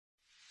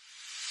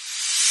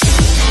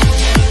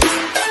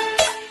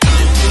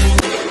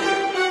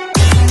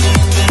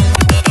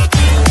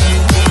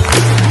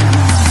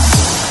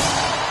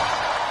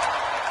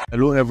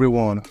Hello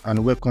everyone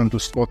and welcome to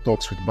Sport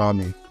Talks with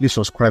Bami. Please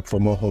subscribe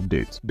for more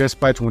updates.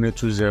 Despite winning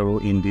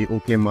 2-0 in the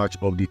opening match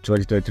of the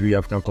 2023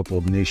 African Cup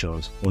of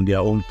Nations on their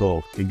home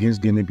turf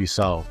against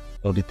Guinea-Bissau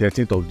on the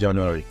 13th of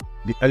January,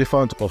 the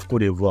Elephant of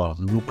Cote d'Ivoire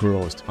looked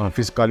lost and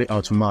physically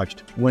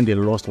outmatched when they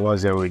lost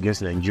 1-0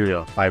 against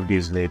Nigeria 5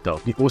 days later.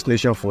 The host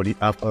nation for the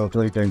AFCON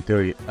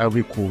 2023,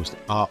 Ivory Coast,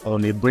 are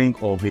on the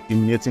brink of a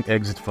humiliating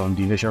exit from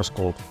the Nations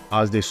Cup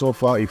as they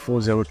suffer a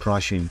 4-0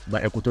 thrashing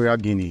by Equatorial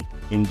Guinea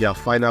in their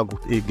final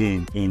Group A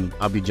game in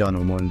Abidjan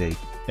on Monday.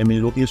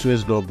 Emilio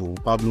Nsue's double,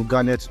 Pablo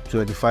Ganet's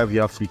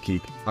 25-yard free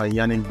kick, and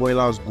Yannick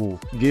Buyla's goal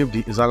gave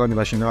the Zaga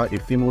National a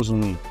famous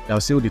win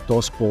that sealed the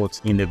top spot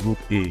in the Group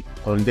A,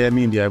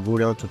 condemning the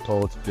Ivorian to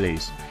third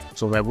place.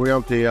 Some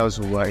Ivorian players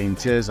were in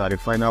tears at the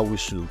final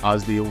whistle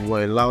as they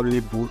were loudly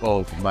booed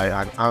off by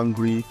an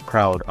angry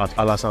crowd at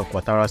Alassane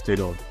Ouattara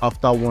Stadium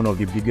after one of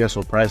the biggest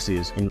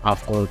surprises in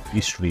AFCON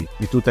history.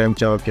 The two-time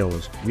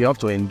champions will have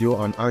to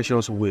endure an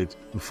anxious wait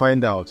to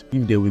find out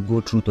if they will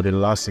go through to the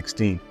last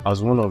 16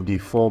 as one of the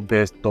 4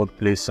 best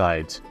third-place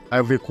sides.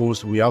 Ivory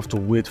Coast will have to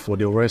wait for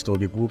the rest of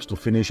the groups to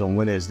finish on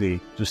Wednesday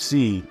to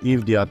see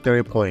if their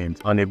 3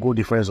 points and a goal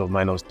difference of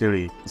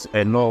 -3 is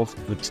enough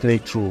to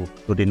take through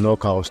to the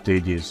knockout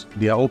stages.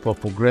 Their hope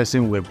of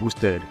progressing were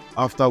boosted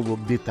after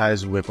Group D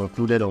ties were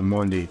concluded on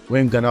Monday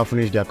when Ghana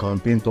finished their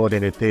campaign third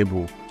in the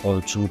table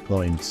on 2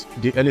 points.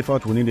 The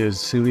Elephant will need a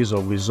series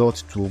of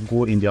results to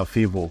go in their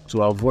favor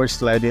to avoid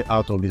sliding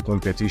out of the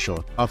competition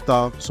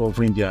after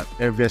suffering their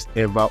heaviest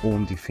ever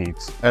home defeat.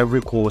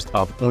 Ivory Coast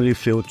have only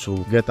failed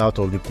to get out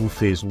of the group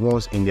phase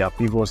once in their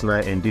previous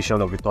 9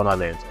 edition of the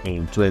tournament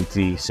in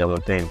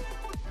 2017.